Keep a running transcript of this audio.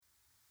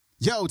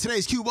Yo,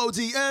 today's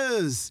QOD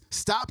is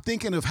stop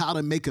thinking of how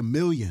to make $1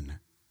 million.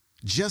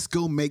 Just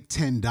go make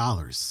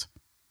 $10.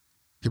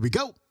 Here we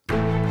go.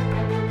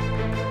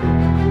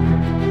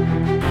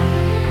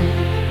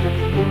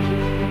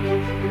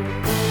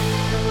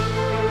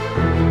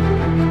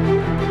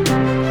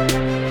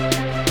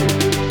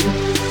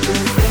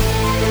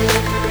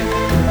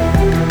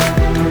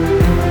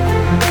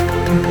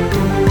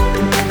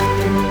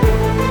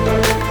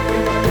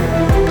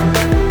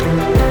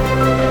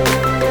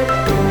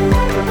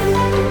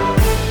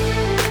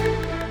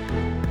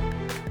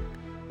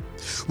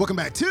 Welcome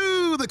back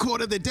to the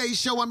Quote of the Day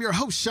Show. I'm your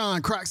host,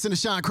 Sean Croxton of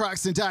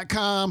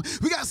SeanCroxton.com.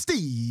 We got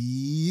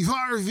Steve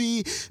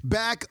Harvey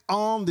back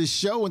on the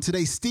show, and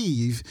today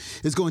Steve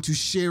is going to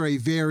share a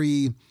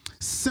very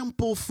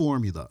simple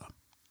formula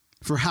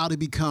for how to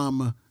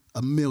become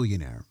a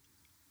millionaire.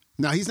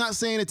 Now, he's not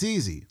saying it's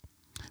easy,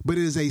 but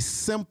it is a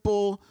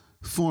simple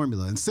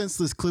formula. And since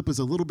this clip is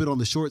a little bit on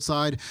the short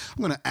side,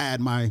 I'm going to add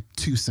my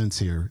 2 cents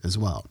here as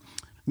well.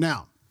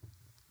 Now,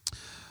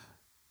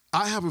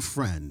 I have a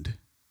friend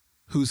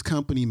whose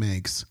company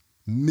makes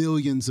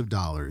millions of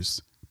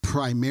dollars,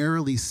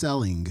 primarily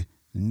selling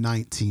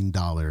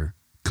 $19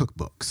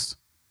 cookbooks.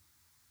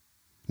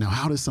 Now,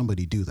 how does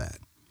somebody do that?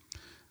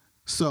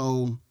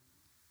 So,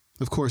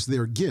 of course,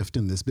 their gift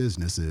in this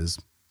business is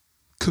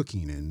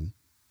cooking and,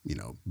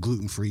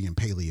 gluten-free and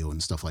paleo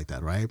and stuff like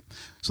that, right?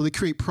 So they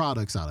create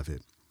products out of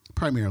it,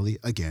 primarily,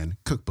 again,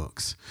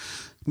 cookbooks.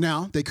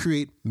 Now, they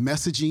create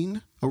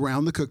messaging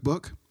around the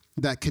cookbook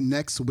that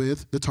connects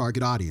with the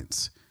target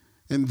audience.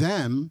 And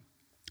then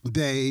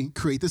they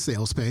create the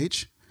sales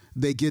page.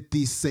 They get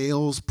the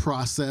sales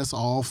process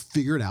all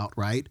figured out,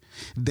 right?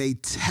 They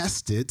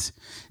test it.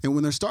 And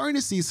when they're starting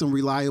to see some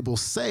reliable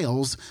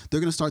sales, they're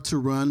going to start to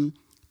run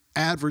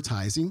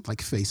advertising like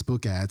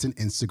Facebook ads and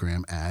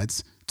Instagram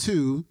ads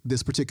to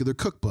this particular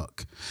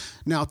cookbook.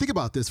 Now, think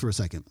about this for a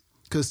second,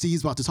 because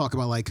Steve's about to talk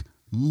about like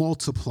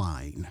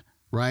multiplying,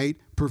 right?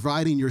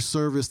 Providing your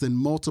service, then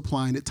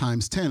multiplying it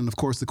times 10. And of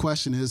course, the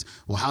question is,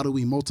 well, how do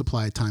we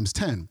multiply it times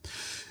 10?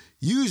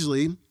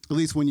 Usually, at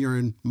least when you're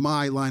in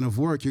my line of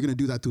work, you're going to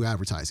do that through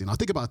advertising. Now,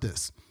 think about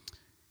this.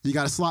 You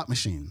got a slot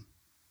machine.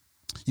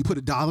 You put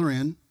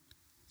 $1 in,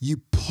 you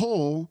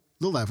pull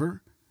the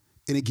lever,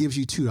 and it gives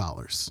you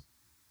 $2.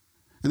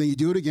 And then you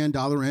do it again,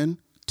 $1 in,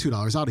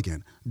 $2 out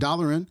again.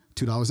 $1 in,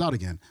 $2 out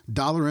again.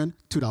 $1 in,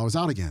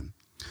 $2 out again.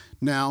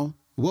 Now,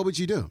 what would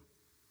you do?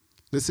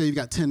 Let's say you've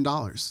got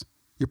 $10.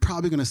 You're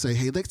probably going to say,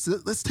 hey,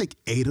 let's take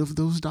 8 of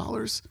those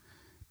dollars,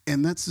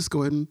 and let's just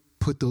go ahead and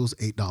put those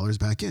 $8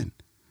 back in.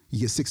 You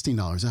get $16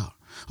 out.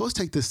 Well, let's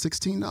take this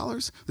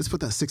 $16. Let's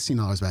put that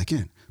 $16 back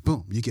in.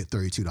 Boom, you get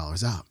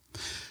 $32 out.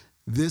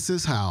 This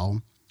is how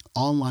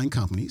online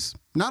companies,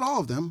 not all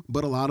of them,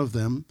 but a lot of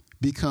them,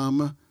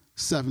 become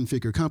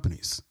 7-figure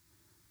companies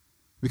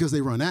because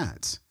they run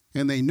ads.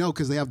 And they know,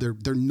 because they have their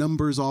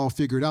numbers all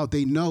figured out,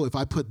 they know if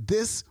I put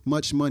this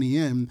much money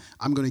in,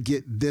 I'm going to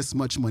get this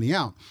much money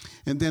out.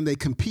 And then they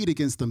compete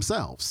against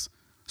themselves.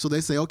 So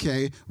they say,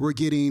 okay, we're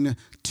getting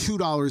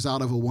 $2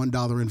 out of a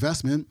 $1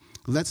 investment.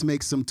 Let's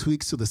make some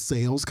tweaks to the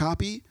sales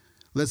copy.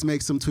 Let's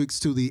make some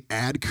tweaks to the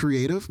ad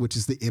creative, which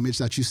is the image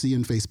that you see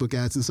in Facebook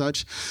ads and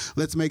such.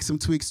 Let's make some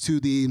tweaks to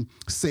the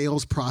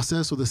sales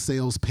process or the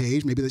sales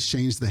page. Maybe let's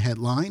change the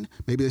headline.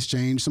 Maybe let's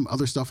change some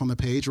other stuff on the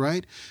page,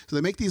 right? So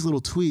they make these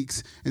little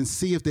tweaks and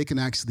see if they can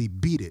actually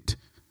beat it.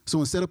 So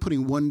instead of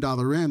putting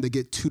 $1 in, they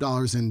get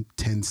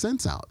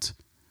 $2.10 out.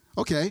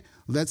 Okay,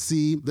 let's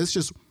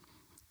just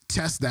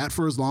test that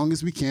for as long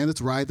as we can.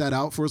 Let's ride that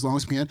out for as long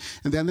as we can.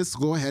 And then let's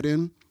go ahead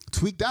and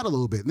tweak that a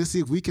little bit. And let's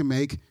see if we can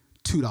make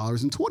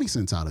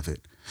 $2.20 out of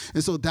it.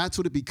 And so that's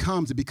what it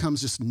becomes. It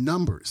becomes just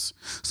numbers.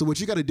 So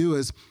what you got to do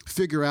is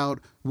figure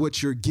out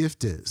what your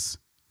gift is.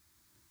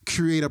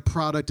 Create a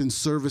product and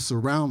service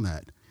around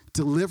that.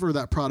 Deliver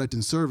that product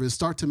and service.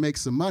 Start to make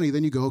some money.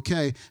 Then you go,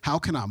 okay, how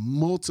can I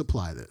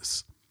multiply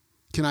this?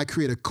 Can I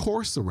create a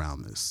course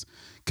around this?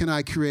 Can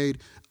I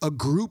create a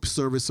group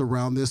service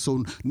around this?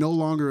 So no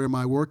longer am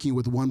I working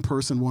with one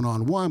person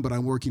one-on-one, but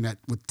I'm working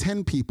with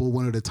 10 people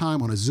one at a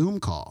time on a Zoom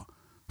call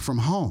from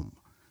home.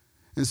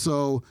 And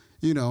so,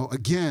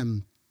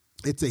 again,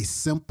 it's a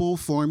simple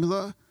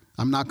formula.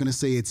 I'm not going to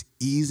say it's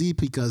easy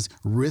because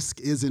risk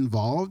is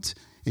involved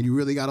and you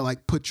really got to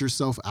put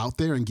yourself out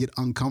there and get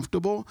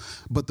uncomfortable.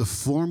 But the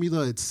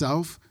formula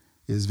itself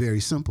is very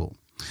simple.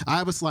 I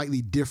have a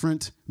slightly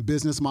different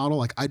business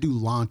model. I do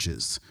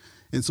launches.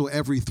 And so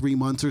every 3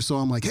 months or so,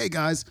 I'm like, hey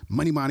guys,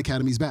 Money Mind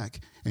Academy's back.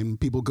 And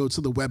people go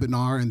to the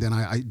webinar, and then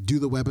I do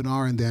the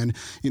webinar, and then,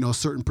 a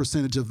certain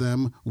percentage of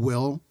them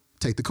will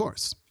take the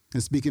course.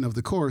 And speaking of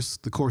the course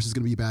is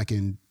going to be back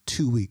in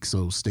 2 weeks,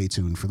 so stay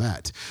tuned for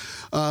that.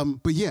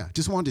 But yeah,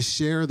 just wanted to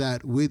share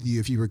that with you.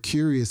 If you were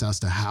curious as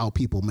to how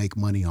people make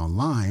money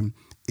online,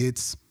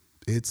 it's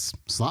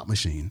slot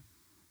machine.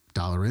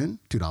 $1 in,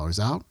 $2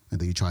 out, and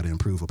then you try to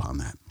improve upon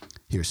that.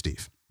 Here's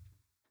Steve.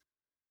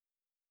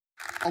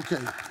 Okay,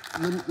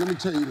 let me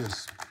tell you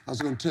this. I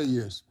was going to tell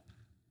you this.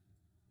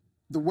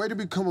 The way to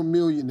become a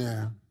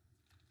millionaire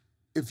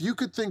If you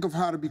could think of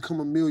how to become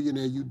a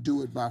millionaire, you'd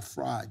do it by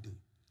Friday.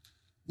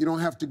 You don't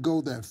have to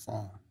go that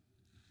far.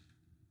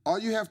 All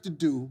you have to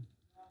do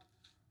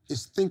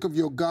is think of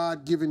your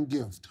God-given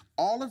gift.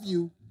 All of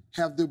you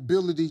have the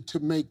ability to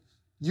make,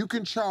 you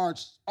can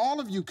charge, all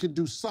of you can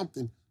do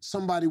something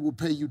somebody will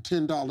pay you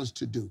 $10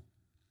 to do.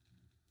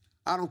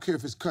 I don't care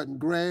if it's cutting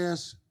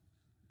grass,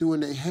 doing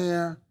their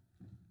hair,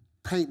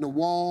 painting a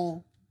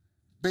wall,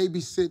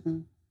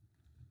 babysitting,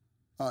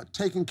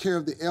 taking care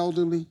of the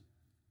elderly,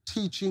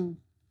 teaching,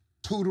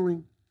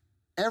 tutoring.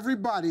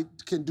 Everybody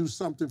can do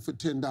something for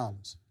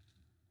 $10.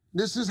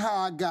 This is how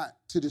I got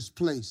to this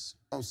place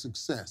of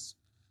success.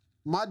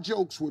 My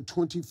jokes were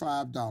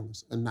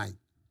 $25 a night.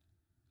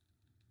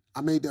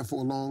 I made that for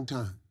a long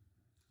time.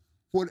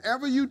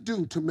 Whatever you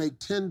do to make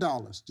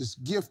 $10, this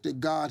gift that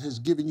God has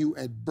given you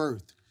at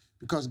birth,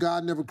 because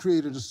God never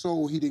created a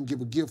soul he didn't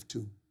give a gift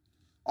to.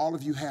 All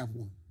of you have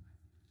one.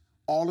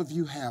 All of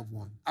you have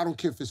one. I don't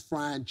care if it's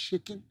frying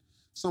chicken.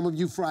 Some of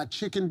you fry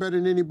chicken better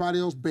than anybody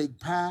else, bake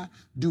pie,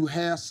 do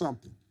hair,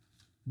 something.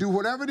 Do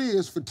whatever it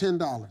is for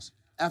 $10.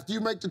 After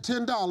you make the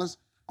 $10,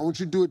 I want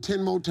you to do it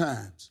 10 more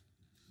times.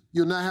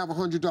 You'll now have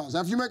 $100.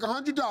 After you make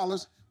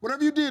 $100,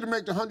 whatever you did to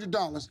make the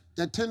 $100,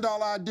 that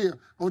 $10 idea,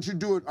 I want you to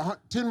do it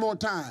 10 more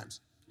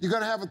times. You're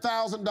gonna have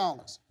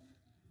 $1,000.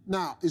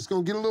 Now, it's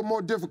gonna get a little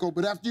more difficult,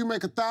 but after you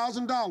make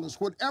 $1,000,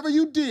 whatever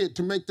you did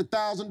to make the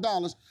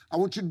 $1,000, I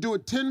want you to do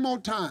it 10 more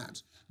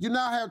times. You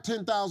now have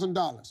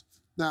 $10,000.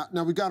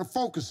 Now we gotta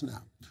focus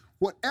now.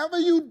 Whatever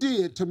you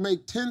did to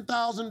make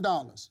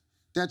 $10,000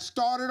 that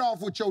started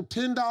off with your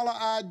 $10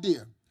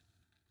 idea,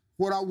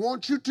 what I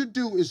want you to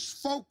do is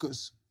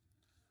focus.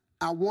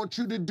 I want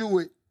you to do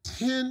it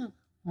 10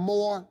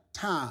 more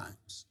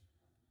times.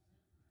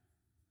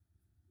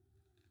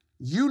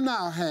 You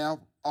now have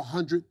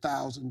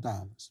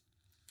 $100,000.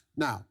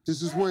 Now,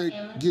 this is where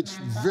it gets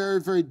very,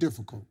 very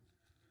difficult.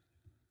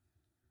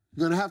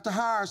 You're gonna have to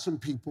hire some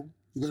people.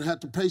 You're gonna have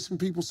to pay some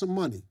people some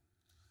money.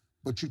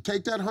 But you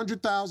take that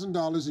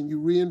 $100,000 and you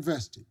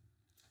reinvest it.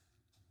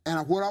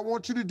 And what I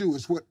want you to do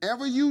is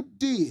whatever you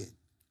did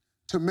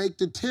to make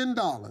the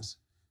 $10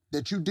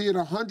 that you did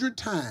 100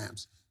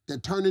 times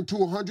that turned into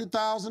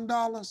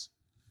 $100,000,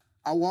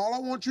 all I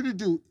want you to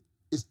do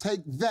is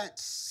take that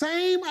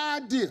same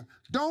idea.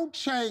 Don't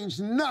change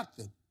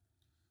nothing.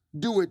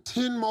 Do it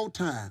 10 more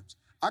times.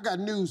 I got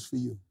news for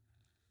you.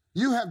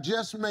 You have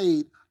just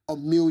made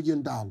 $1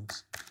 million.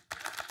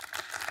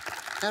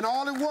 And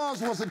all it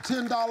was a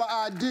 $10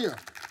 idea.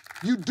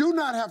 You do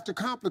not have to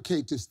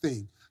complicate this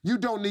thing. You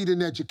don't need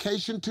an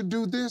education to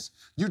do this.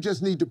 You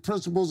just need the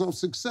principles of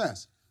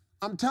success.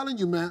 I'm telling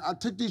you, man, I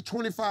took these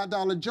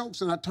 $25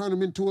 jokes and I turned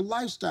them into a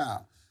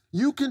lifestyle.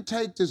 You can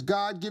take this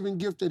God-given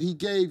gift that he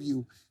gave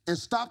you and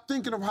stop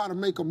thinking of how to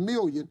make $1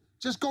 million.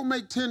 Just go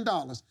make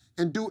 $10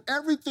 and do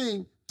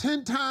everything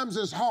 10 times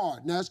as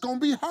hard. Now, it's going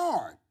to be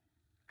hard.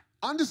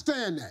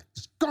 Understand that.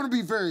 It's going to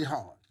be very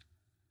hard.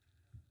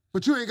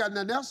 But you ain't got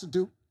nothing else to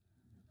do.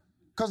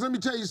 Because let me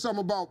tell you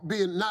something about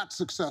being not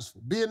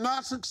successful. Being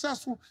not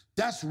successful,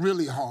 that's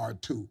really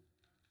hard, too.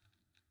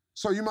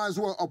 So you might as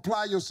well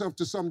apply yourself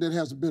to something that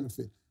has a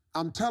benefit.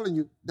 I'm telling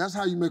you, that's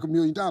how you make $1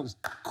 million.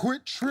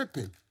 Quit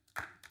tripping.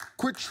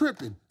 Quit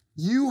tripping.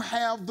 You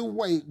have the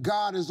way.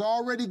 God has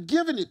already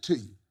given it to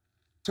you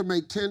to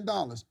make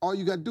 $10. All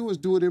you got to do is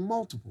do it in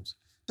multiples.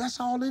 That's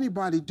all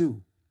anybody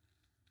do.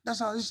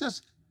 That's all. It's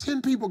just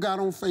 10 people got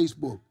on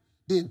Facebook,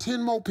 then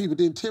 10 more people,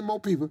 then 10 more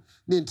people,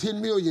 then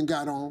 10 million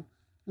got on.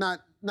 Now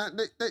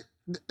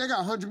they got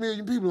 100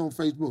 million people on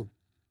Facebook.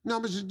 Now,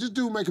 this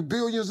dude making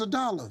billions of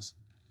dollars.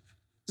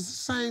 It's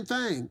the same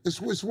thing.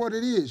 It's what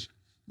it is.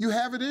 You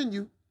have it in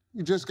you.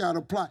 You just got to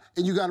apply.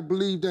 And you got to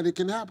believe that it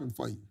can happen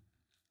for you.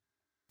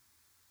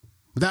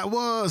 That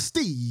was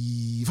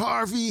Steve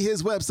Harvey.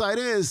 His website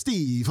is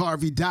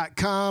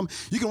steveharvey.com.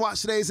 You can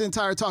watch today's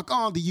entire talk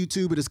on the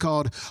YouTube. It is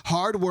called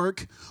Hard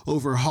Work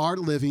Over Hard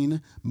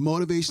Living,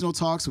 Motivational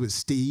Talks with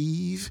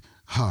Steve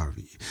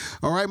Harvey.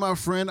 All right, my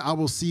friend, I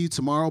will see you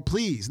tomorrow.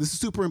 Please, this is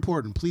super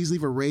important. Please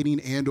leave a rating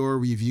and or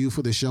review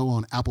for the show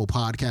on Apple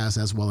Podcasts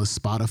as well as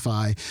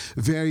Spotify.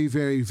 Very,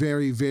 very,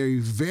 very, very,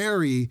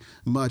 very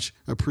much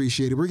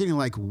appreciated. We're getting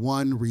like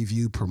 1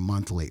 review per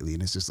month lately.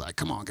 And it's just like,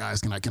 come on,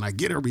 guys, can I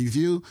get a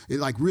review? It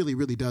like really,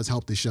 really does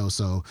help the show.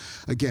 So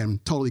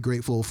again, totally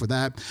grateful for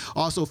that.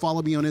 Also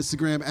follow me on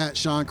Instagram at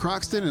Sean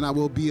Croxton, and I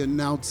will be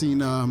announcing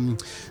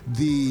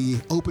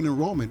the open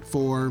enrollment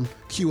for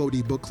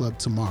QOD Book Club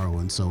tomorrow.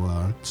 And so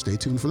stay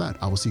tuned for that.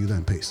 I will see you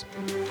then. Peace.